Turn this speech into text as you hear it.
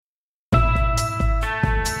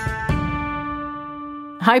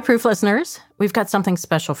Hi, Proof listeners. We've got something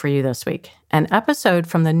special for you this week. An episode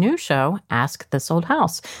from the new show, Ask This Old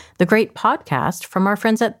House, the great podcast from our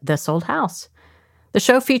friends at This Old House. The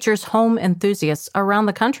show features home enthusiasts around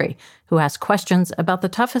the country who ask questions about the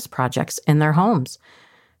toughest projects in their homes.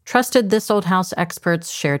 Trusted This Old House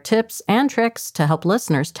experts share tips and tricks to help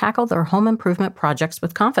listeners tackle their home improvement projects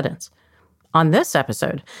with confidence. On this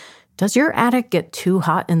episode, does your attic get too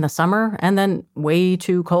hot in the summer and then way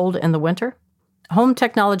too cold in the winter? Home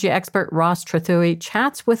technology expert Ross Trethewey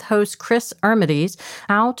chats with host Chris Armides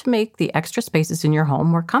how to make the extra spaces in your home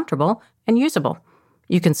more comfortable and usable.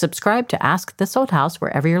 You can subscribe to Ask This Old House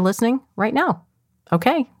wherever you're listening right now.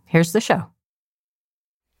 Okay, here's the show.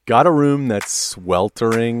 Got a room that's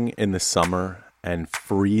sweltering in the summer and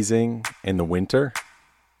freezing in the winter?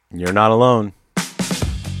 You're not alone.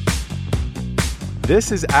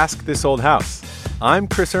 This is Ask This Old House. I'm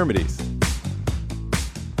Chris Armides.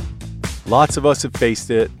 Lots of us have faced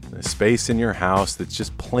it, a space in your house that's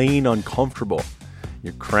just plain uncomfortable.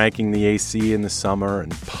 You're cranking the AC in the summer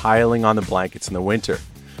and piling on the blankets in the winter,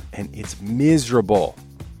 and it's miserable.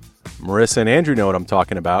 Marissa and Andrew know what I'm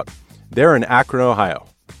talking about. They're in Akron, Ohio.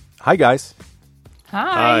 Hi, guys.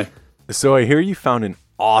 Hi. So I hear you found an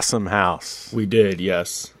awesome house. We did,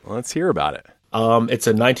 yes. Let's hear about it. It's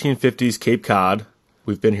a 1950s Cape Cod.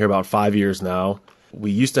 We've been here about 5 years now. We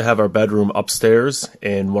used to have our bedroom upstairs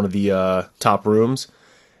in one of the top rooms,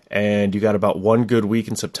 and you got about one good week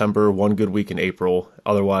in September, one good week in April.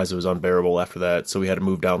 Otherwise, it was unbearable after that, so we had to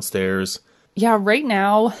move downstairs. Yeah, right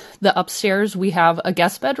now, the upstairs, we have a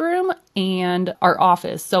guest bedroom and our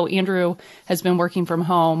office. So Andrew has been working from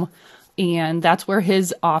home, and that's where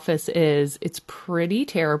his office is. It's pretty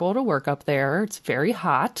terrible to work up there. It's very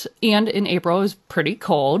hot, and in April, it was pretty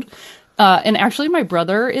cold. And actually, my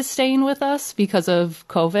brother is staying with us because of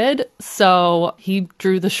COVID. So he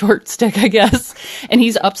drew the short stick, I guess, and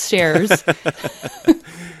he's upstairs.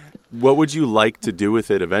 What would you like to do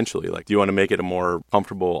with it eventually? Like, do you want to make it a more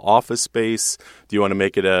comfortable office space? Do you want to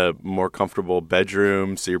make it a more comfortable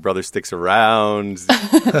bedroom so your brother sticks around?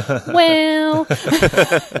 Well,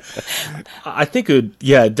 I think it would,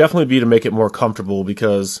 definitely be to make it more comfortable,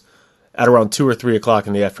 because at around 2 or 3 o'clock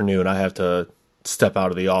in the afternoon, I have to step out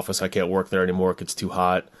of the office. I can't work there anymore. It gets too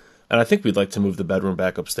hot. And I think we'd like to move the bedroom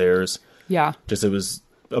back upstairs. yeah. Just it was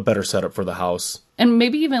a better setup for the house. And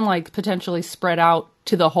maybe even like potentially spread out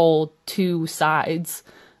to the whole two sides.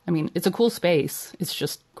 I mean, it's a cool space. It's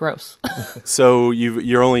just gross. So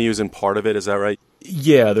you're only using part of it, is that right?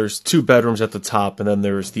 Yeah, there's 2 bedrooms at the top, and then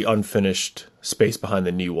there's the unfinished space behind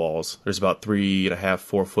the knee walls. There's about 3.5,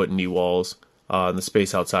 4 foot knee walls. And the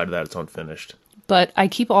space outside of that, it's unfinished. But I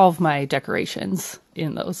keep all of my decorations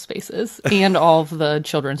in those spaces and all of the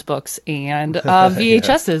children's books and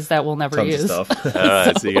VHSs that we'll never Tons use. of stuff. All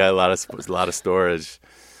right, so you got a lot of storage.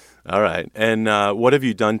 All right. And what have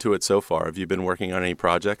you done to it so far? Have you been working on any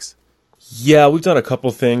projects? Yeah, we've done a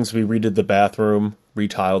couple things. We redid the bathroom,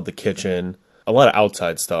 retiled the kitchen, a lot of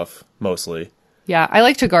outside stuff, mostly. Yeah, I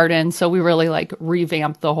like to garden, so we really like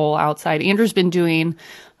revamped the whole outside. Andrew's been doing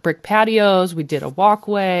brick patios. We did a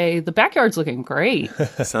walkway. The backyard's looking great.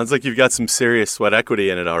 Sounds like you've got some serious sweat equity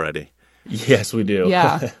in it already. Yes, we do.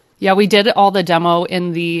 Yeah. Yeah, we did all the demo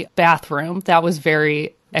in the bathroom. That was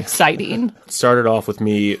very exciting. It started off with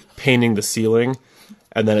me painting the ceiling,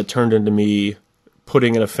 and then it turned into me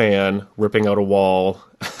putting in a fan, ripping out a wall,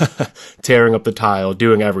 tearing up the tile,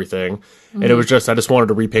 doing everything. Mm-hmm. And it was just, I just wanted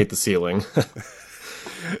to repaint the ceiling.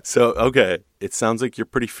 So, okay, it sounds like you're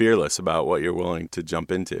pretty fearless about what you're willing to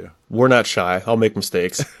jump into. We're not shy. I'll make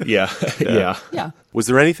mistakes. Yeah. Yeah. Yeah. Was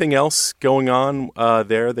there anything else going on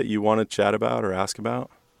there that you want to chat about or ask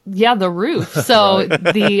about? Yeah, the roof. So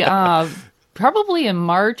the probably in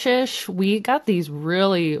March-ish, we got this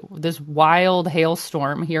wild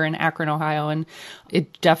hailstorm here in Akron, Ohio, and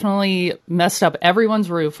it definitely messed up everyone's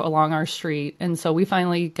roof along our street. And so we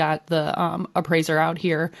finally got the appraiser out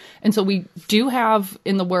here. And so we do have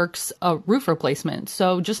in the works a roof replacement.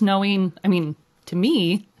 So just knowing, I mean, to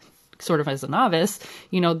me, sort of as a novice,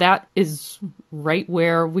 that is right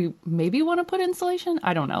where we maybe want to put insulation.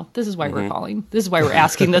 I don't know. This is why we're calling. This is why we're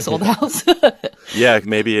asking this old house. Yeah,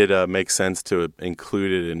 maybe it makes sense to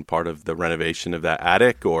include it in part of the renovation of that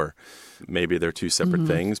attic, or maybe they're two separate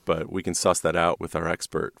things, but we can suss that out with our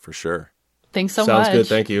expert for sure. Thanks so much. Sounds good.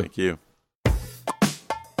 Thank you. Thank you.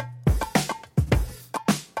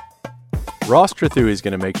 Ross Trethewey is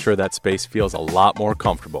going to make sure that space feels a lot more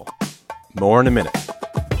comfortable. More in a minute.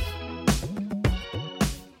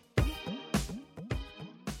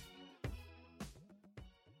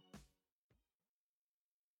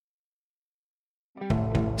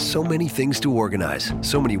 So many things to organize,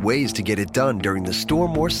 so many ways to get it done during the Store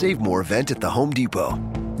More Save More event at the Home Depot.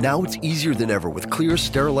 Now it's easier than ever with clear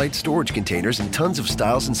Sterilite storage containers in tons of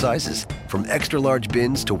styles and sizes, from extra large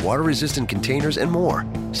bins to water-resistant containers and more,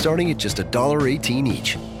 starting at just $1.18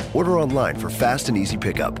 each. Order online for fast and easy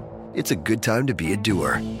pickup. It's a good time to be a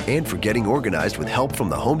doer and for getting organized with help from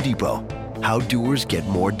the Home Depot. How doers get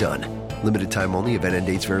more done. Limited time only. Event end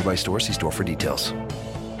dates vary by store. See store for details.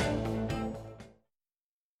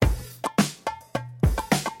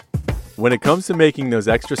 When it comes to making those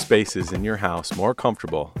extra spaces in your house more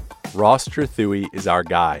comfortable, Ross Trethewey is our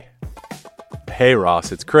guy. Hey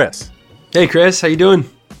Ross, it's Chris. Hey Chris, how you doing?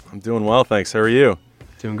 I'm doing well, thanks. How are you?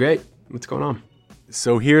 Doing great. What's going on?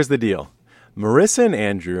 So here's the deal. Marissa and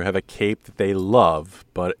Andrew have a cape that they love,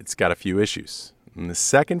 but it's got a few issues. And the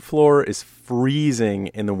second floor is freezing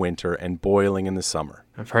in the winter and boiling in the summer.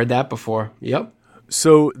 I've heard that before. Yep.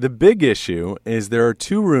 So the big issue is there are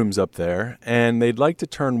 2 rooms up there, and they'd like to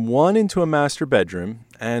turn one into a master bedroom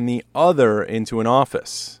and the other into an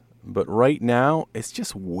office. But right now, it's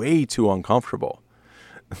just way too uncomfortable.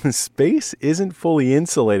 The space isn't fully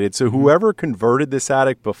insulated, so whoever converted this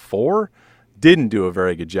attic before didn't do a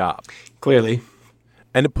very good job. Clearly.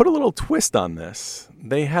 And to put a little twist on this,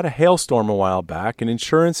 they had a hailstorm a while back, and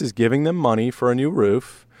insurance is giving them money for a new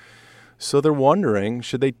roof. So they're wondering,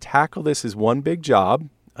 should they tackle this as one big job,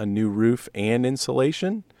 a new roof and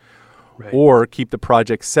insulation, or keep the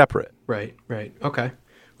project separate? Right. Okay.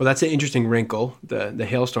 Well, that's an interesting wrinkle, the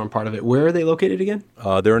hailstorm part of it. Where are they located again?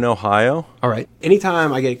 They're in Ohio. All right.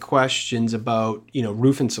 Anytime I get questions about,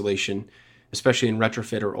 roof insulation, especially in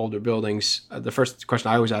retrofit or older buildings, the first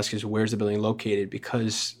question I always ask is, where's the building located?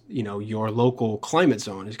 Because, your local climate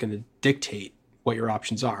zone is going to dictate what your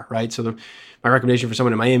options are, right? So my recommendation for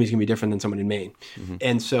someone in Miami is going to be different than someone in Maine. Mm-hmm.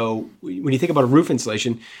 And so when you think about a roof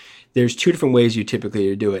insulation, there's 2 different ways you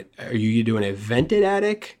typically do it. Are you doing a vented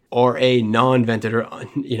attic or a non-vented or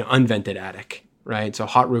unvented attic, right? So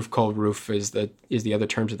hot roof, cold roof is the other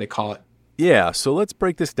terms that they call it. Yeah, so let's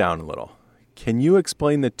break this down a little. Can you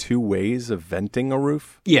explain the 2 ways of venting a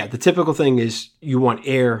roof? Yeah, the typical thing is you want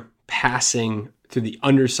air passing through the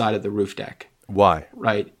underside of the roof deck. Why?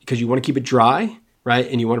 Right, because you want to keep it dry, right,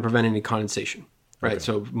 and you want to prevent any condensation, right? Okay.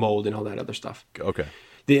 So mold and all that other stuff. Okay.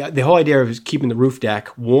 The whole idea is keeping the roof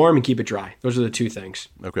deck warm and keep it dry. Those are the 2 things.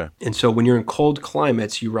 Okay. And so when you're in cold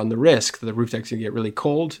climates, you run the risk that the roof deck's going to get really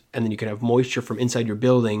cold, and then you can have moisture from inside your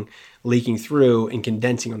building leaking through and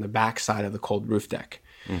condensing on the back side of the cold roof deck.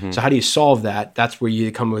 Mm-hmm. So how do you solve that? That's where you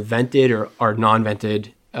come with vented or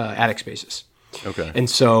non-vented attic spaces. Okay. And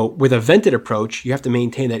so with a vented approach, you have to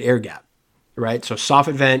maintain that air gap. Right, so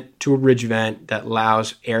soffit vent to a ridge vent that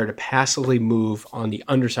allows air to passively move on the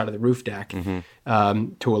underside of the roof deck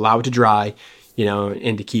to allow it to dry,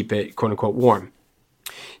 and to keep it quote unquote warm.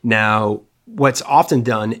 Now, what's often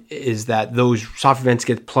done is that those soffit vents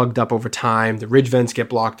get plugged up over time. The ridge vents get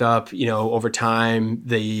blocked up, over time.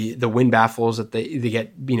 The wind baffles that they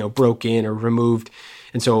get broke in or removed.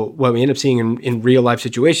 And so what we end up seeing in real life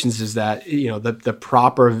situations is that, the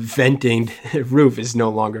proper venting roof is no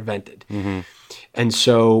longer vented. Mm-hmm. And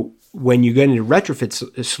so when you get into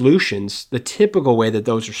retrofit solutions, the typical way that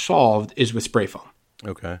those are solved is with spray foam.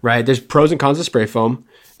 Okay. Right? There's pros and cons of spray foam.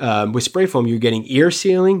 With spray foam, you're getting ear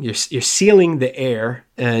sealing, you're sealing the air,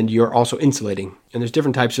 and you're also insulating. And there's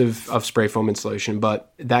different types of spray foam insulation,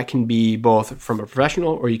 but that can be both from a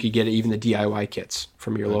professional, or you could get even the DIY kits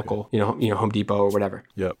from your local, Home Depot or whatever.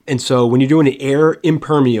 Yep. And so when you're doing an air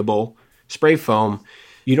impermeable spray foam,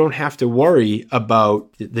 you don't have to worry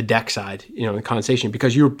about the deck side, the condensation,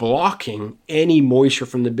 because you're blocking any moisture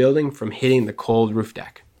from the building from hitting the cold roof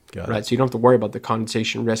deck. Right, so you don't have to worry about the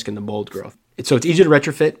condensation risk and the mold growth. So it's easy to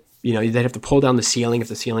retrofit. They'd have to pull down the ceiling if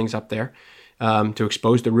the ceiling's up there to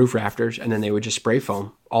expose the roof rafters, and then they would just spray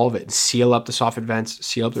foam all of it and seal up the soffit vents,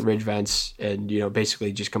 seal up the ridge vents, and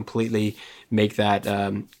basically just completely make that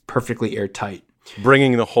perfectly airtight.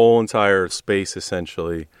 Bringing the whole entire space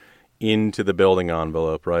essentially into the building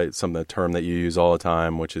envelope, right? The term that you use all the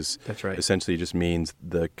time, which is That's right. Essentially just means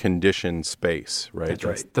the conditioned space, right? That's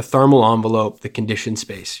right. The thermal envelope, the conditioned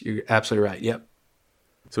space. You're absolutely right. Yep.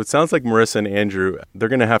 So it sounds like Marissa and Andrew, they're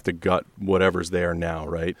going to have to gut whatever's there now,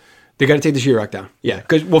 right? They got to take the sheetrock down. Yeah.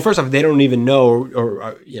 Because, well, first off, they don't even know,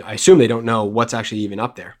 or I assume they don't know what's actually even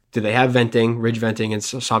up there. Do they have venting, ridge venting, and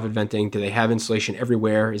soffit venting? Do they have insulation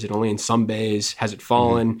everywhere? Is it only in some bays? Has it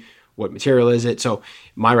fallen? Mm-hmm. What material is it? So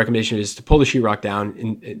my recommendation is to pull the sheetrock down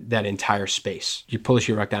in that entire space. You pull the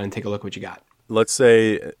sheetrock down and take a look what you got. Let's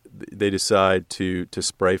say they decide to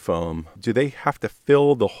spray foam. Do they have to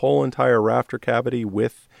fill the whole entire rafter cavity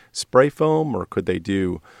with spray foam, or could they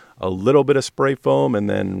do a little bit of spray foam and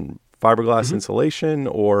then fiberglass insulation,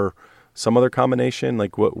 or some other combination?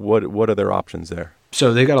 Like what are their options there?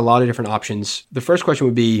 So they've got a lot of different options. The first question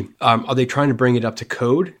would be, are they trying to bring it up to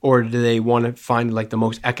code, or do they want to find like the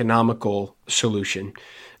most economical solution?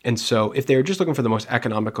 And so if they're just looking for the most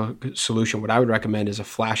economical solution, what I would recommend is a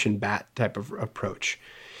flash and bat type of approach.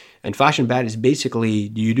 And flash and bat is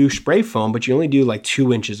basically, you do spray foam, but you only do like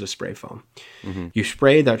 2 inches of spray foam. You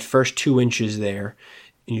spray that first 2 inches there,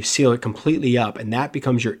 and you seal it completely up, and that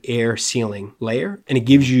becomes your air sealing layer, and it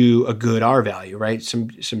gives you a good R value, right? Some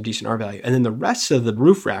decent R value. And then the rest of the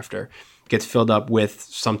roof rafter gets filled up with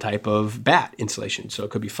some type of bat insulation. So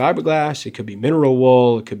it could be fiberglass, it could be mineral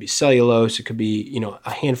wool, it could be cellulose, it could be,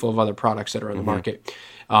 a handful of other products that are on the market,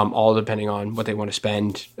 all depending on what they want to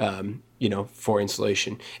spend, for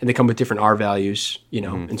insulation. And they come with different R values,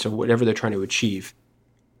 and so whatever they're trying to achieve.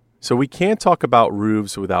 So we can't talk about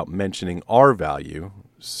roofs without mentioning R value.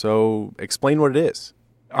 So explain what it is.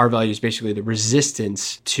 R value is basically the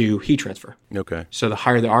resistance to heat transfer. Okay. So the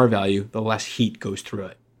higher the R value, the less heat goes through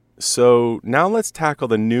it. So now let's tackle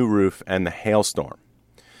the new roof and the hailstorm.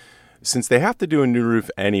 Since they have to do a new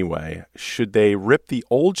roof anyway, should they rip the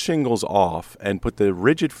old shingles off and put the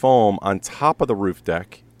rigid foam on top of the roof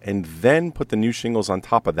deck and then put the new shingles on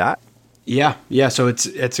top of that? Yeah. So it's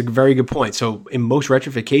a very good point. So in most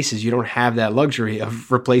retrofit cases, you don't have that luxury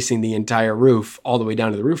of replacing the entire roof all the way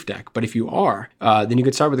down to the roof deck. But if you are, then you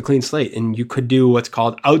could start with a clean slate, and you could do what's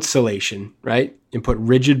called outsulation, right? And put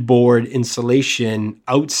rigid board insulation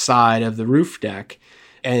outside of the roof deck.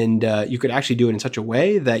 And you could actually do it in such a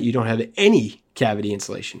way that you don't have any cavity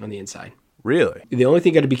insulation on the inside. Really? The only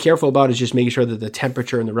thing you got to be careful about is just making sure that the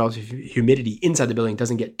temperature and the relative humidity inside the building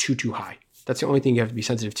doesn't get too high. That's the only thing you have to be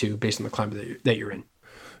sensitive to based on the climate that you're in.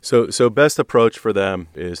 So best approach for them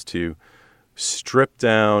is to strip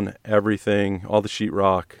down everything, all the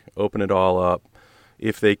sheetrock, open it all up.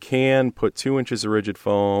 If they can, put 2 inches of rigid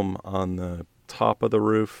foam on the top of the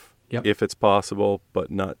roof, if it's possible, but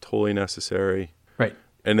not totally necessary. Right.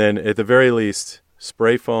 And then at the very least,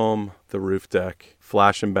 spray foam the roof deck.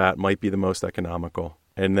 Flash and bat might be the most economical.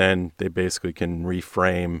 And then they basically can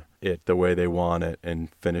reframe it the way they want it and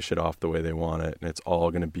finish it off the way they want it. And it's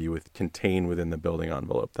all going to be contained within the building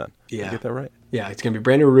envelope then. Yeah. Did I get that right? Yeah, it's going to be a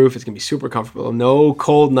brand new roof. It's going to be super comfortable. No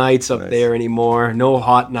cold nights up there anymore. No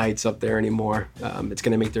hot nights up there anymore. It's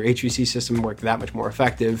going to make their HVAC system work that much more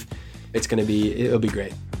effective. It'll be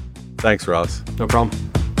great. Thanks, Ross. No problem.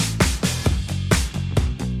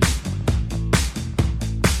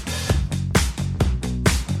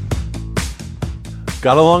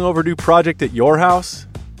 Got a long overdue project at your house?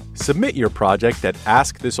 Submit your project at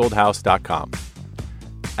askthisoldhouse.com.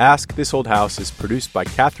 Ask This Old House is produced by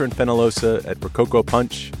Catherine Fenolosa at Rococo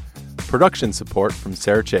Punch. Production support from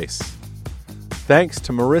Sarah Chase. Thanks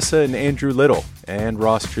to Marissa and Andrew Little and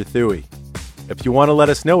Ross Truthui. If you want to let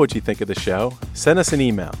us know what you think of the show, send us an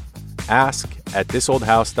email.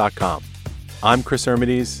 ask@thisoldhouse.com. I'm Chris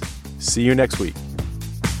Ermides. See you next week.